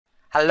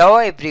Hello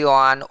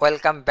everyone,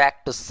 welcome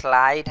back to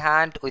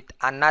SlideHunt with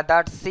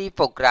another C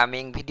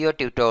programming video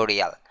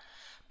tutorial.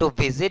 To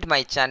visit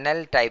my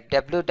channel, type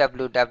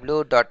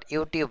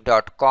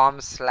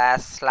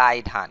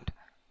www.youtube.com/SlideHunt.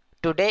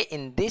 Today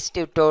in this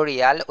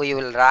tutorial, we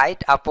will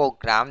write a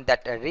program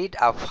that read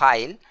a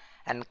file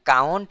and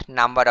count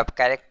number of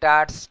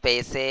characters,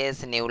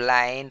 spaces, new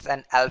lines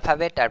and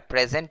alphabet are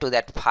present to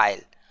that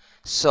file.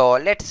 So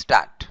let's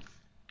start.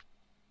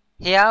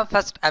 Here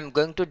first I am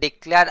going to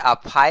declare a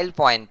file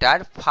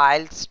pointer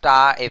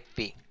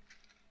file*fp.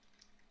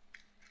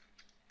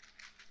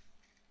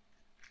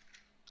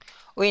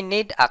 We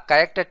need a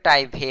character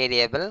type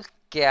variable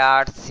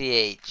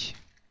char_ch.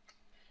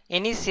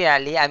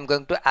 Initially I am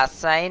going to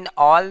assign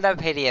all the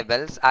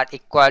variables are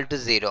equal to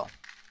 0.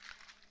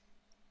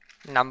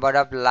 Number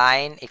of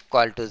line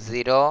equal to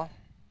 0.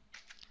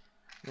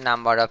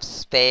 Number of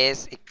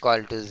space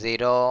equal to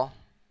 0.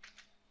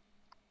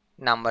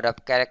 Number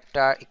of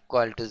character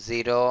equal to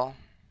 0.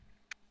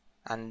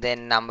 And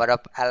then number of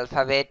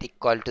alphabet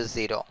equal to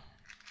 0.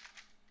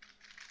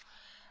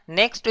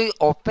 Next we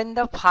open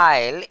the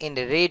file in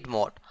read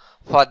mode.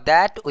 For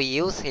that we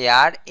use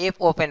here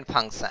fopen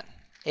function.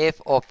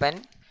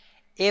 fopen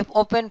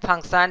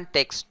function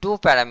takes two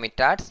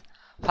parameters.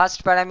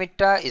 First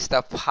parameter is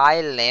the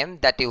file name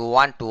that you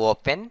want to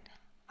open.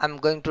 I'm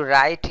going to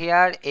write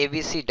here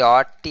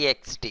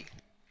abc.txt.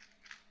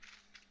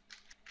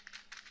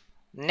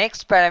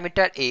 Next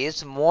parameter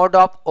is mode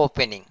of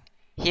opening.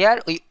 Here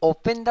we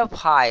open the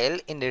file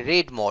in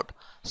read mode.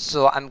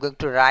 So I'm going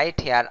to write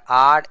here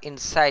R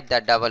inside the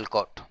double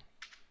quote.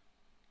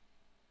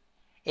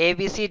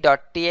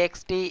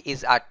 abc.txt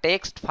is a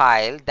text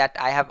file that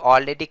I have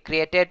already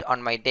created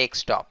on my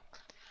desktop.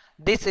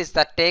 This is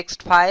the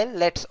text file.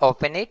 Let's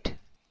open it.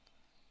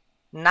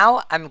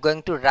 Now I'm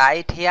going to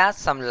write here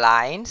some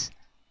lines.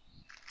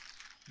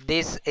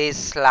 This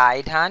is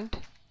SlideHunt.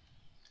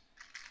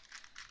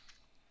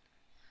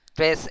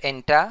 Press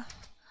enter.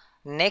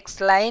 Next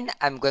line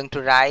I'm going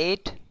to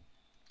write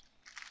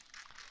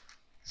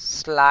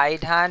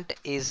SlideHunt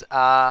is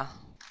a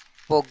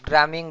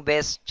programming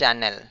based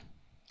channel.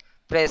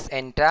 Press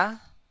enter.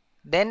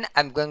 Then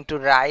I'm going to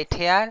write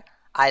here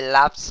I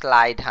love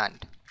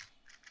SlideHunt.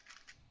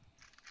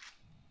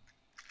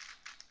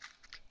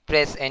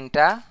 Press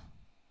enter.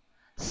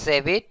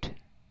 Save it.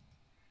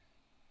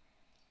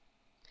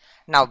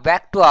 Now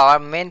back to our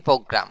main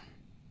program.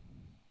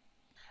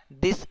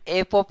 This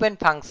fopen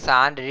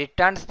function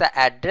returns the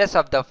address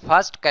of the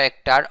first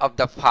character of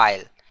the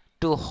file.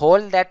 To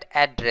hold that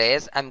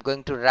address, I'm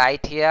going to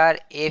write here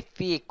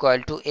fp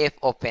equal to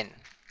fopen.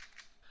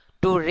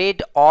 To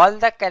read all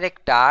the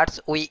characters,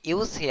 we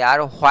use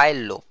here while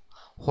loop.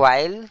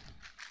 While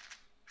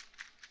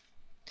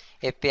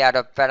a pair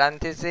of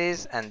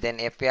parentheses and then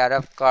a pair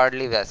of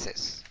curly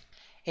braces.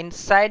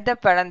 Inside the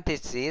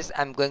parentheses,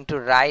 I'm going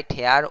to write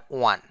here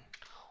 1.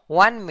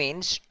 1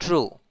 means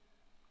true.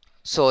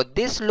 So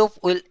this loop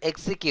will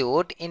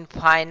execute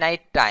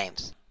infinite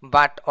times.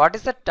 But what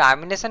is the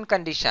termination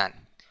condition?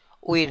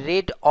 We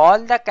read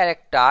all the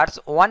characters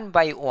one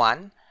by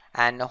one,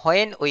 and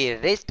when we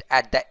reach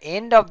at the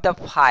end of the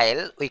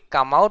file, we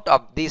come out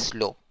of this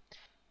loop.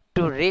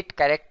 To read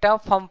character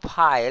from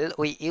file,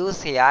 we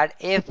use here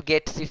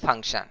fgetC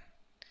function.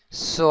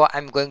 So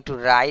I'm going to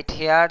write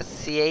here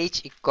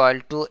ch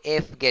equal to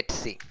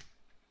fgetC.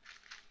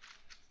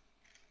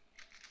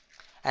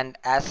 And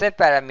as a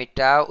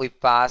parameter we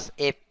pass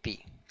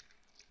fp.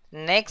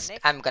 Next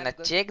I'm gonna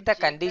check the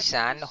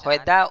condition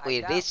whether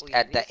we reached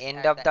at the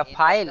end of the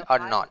file or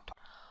not.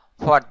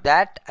 For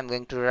that I'm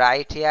going to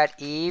write here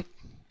if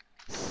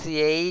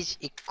ch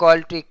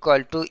equal to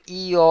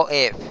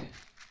eof.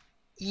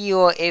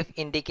 eof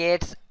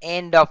indicates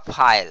end of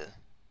file.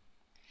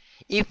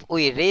 If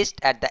we reached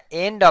at the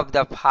end of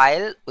the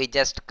file, we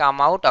just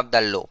come out of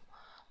the loop.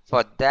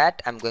 For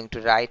that I'm going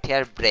to write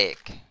here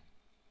break.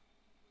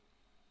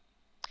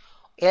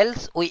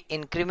 Else we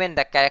increment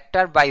the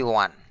character by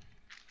 1.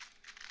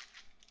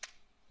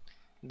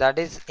 That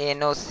is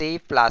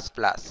NOC++.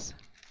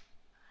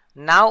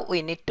 Now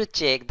we need to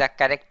check the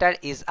character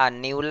is a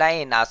new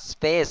line, a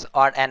space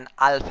or an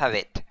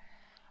alphabet.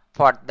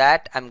 For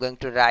that I'm going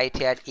to write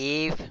here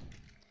if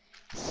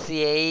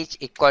ch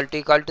equal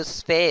to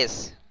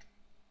space.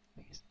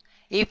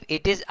 If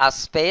it is a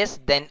space,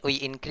 then we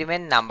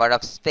increment number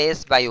of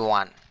space by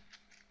 1.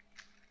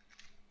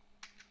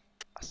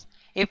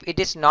 If it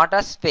is not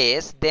a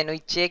space, then we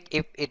check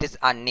if it is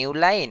a new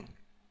line.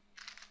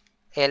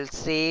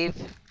 Else if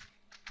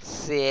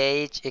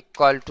ch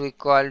equal to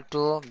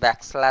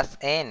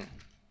 \n.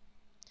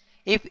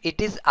 If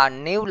it is a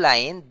new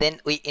line,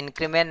 then we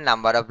increment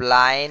number of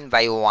line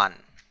by 1.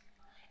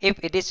 If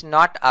it is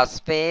not a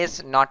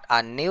space, not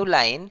a new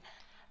line,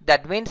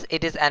 that means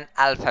it is an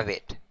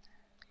alphabet.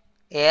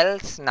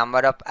 Else number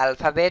of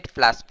alphabet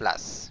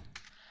 ++.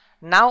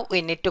 Now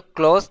we need to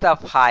close the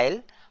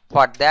file.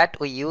 For that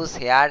we use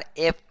here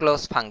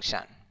fclose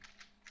function.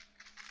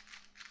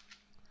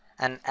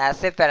 And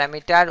as a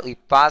parameter we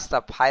pass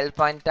the file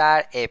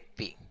pointer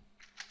fp.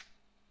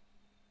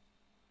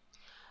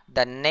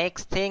 The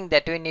next thing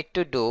that we need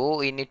to do,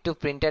 we need to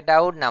print it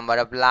out number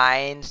of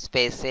lines,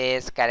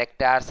 spaces,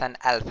 characters and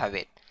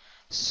alphabet.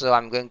 So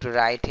I'm going to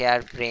write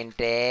here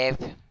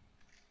printf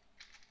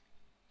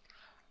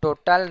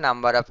total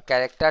number of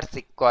characters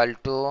equal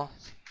to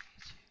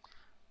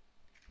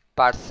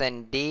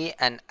 %d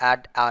and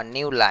add a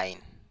new line.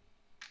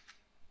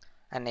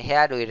 And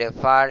here we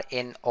refer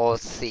in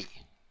OC.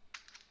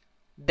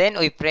 Then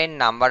we print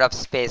number of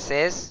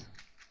spaces,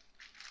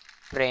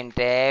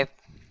 printf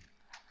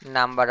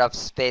number of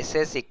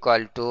spaces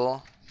equal to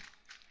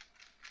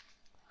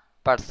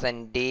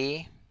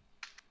 %d,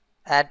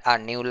 add a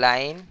new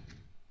line,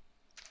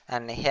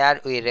 and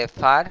here we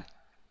refer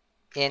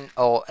in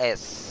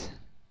OS.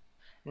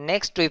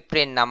 Next we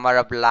print number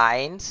of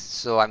lines,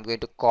 so I'm going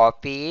to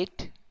copy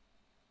it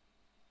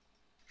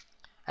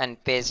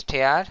and paste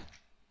here.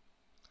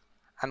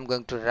 I'm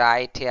going to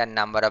write here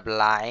number of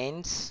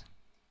lines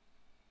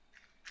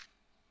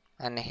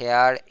and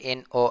here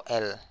in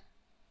OL.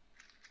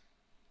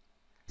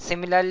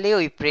 Similarly,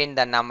 we print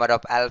the number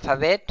of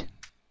alphabet.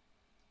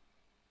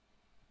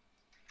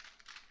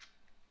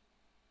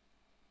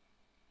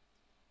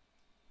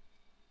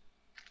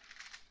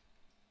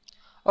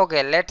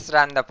 Okay, let's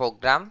run the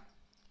program.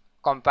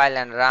 Compile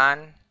and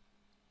run.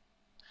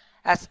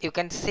 As you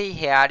can see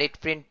here,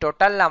 it print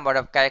total number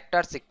of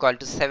characters equal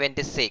to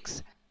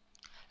 76.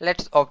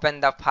 Let's open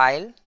the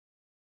file.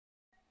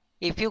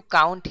 If you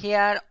count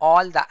here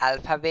all the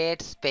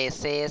alphabet,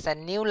 spaces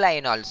and new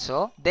line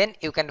also, then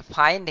you can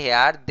find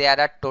here there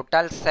are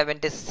total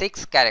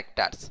 76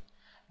 characters.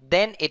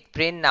 Then it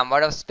print number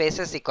of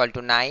spaces equal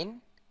to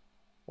 9.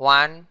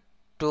 1,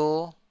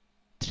 2,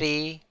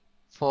 3,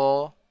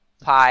 4,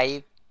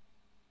 5,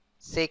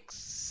 6,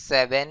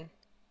 7,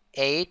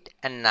 8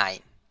 and 9.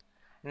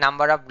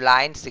 Number of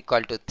lines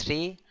equal to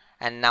 3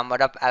 and number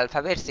of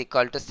alphabets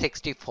equal to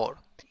 64.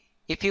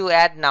 If you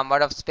add number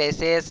of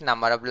spaces,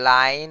 number of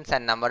lines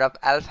and number of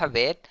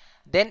alphabet,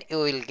 then you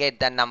will get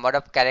the number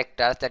of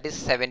characters, that is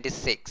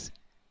 76.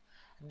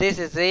 This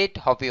is it.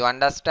 Hope you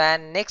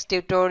understand. Next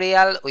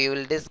tutorial we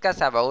will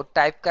discuss about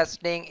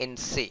typecasting in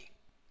C.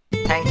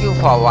 Thank you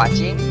for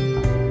watching.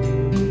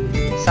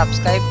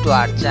 Subscribe to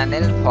our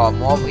channel for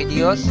more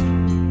videos.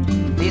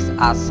 These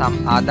are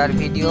some other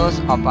videos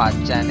of our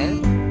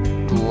channel.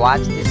 To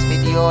watch this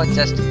video,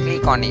 just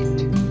click on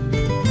it.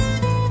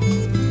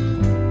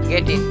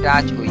 Get in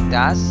touch with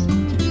us.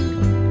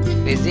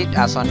 Visit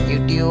us on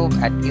YouTube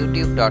at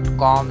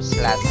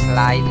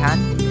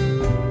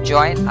youtube.com/SlideHunt.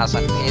 Join us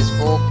on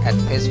Facebook at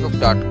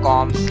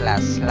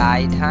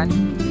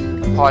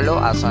facebook.com/SlideHunt. Follow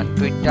us on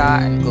Twitter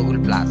and Google+.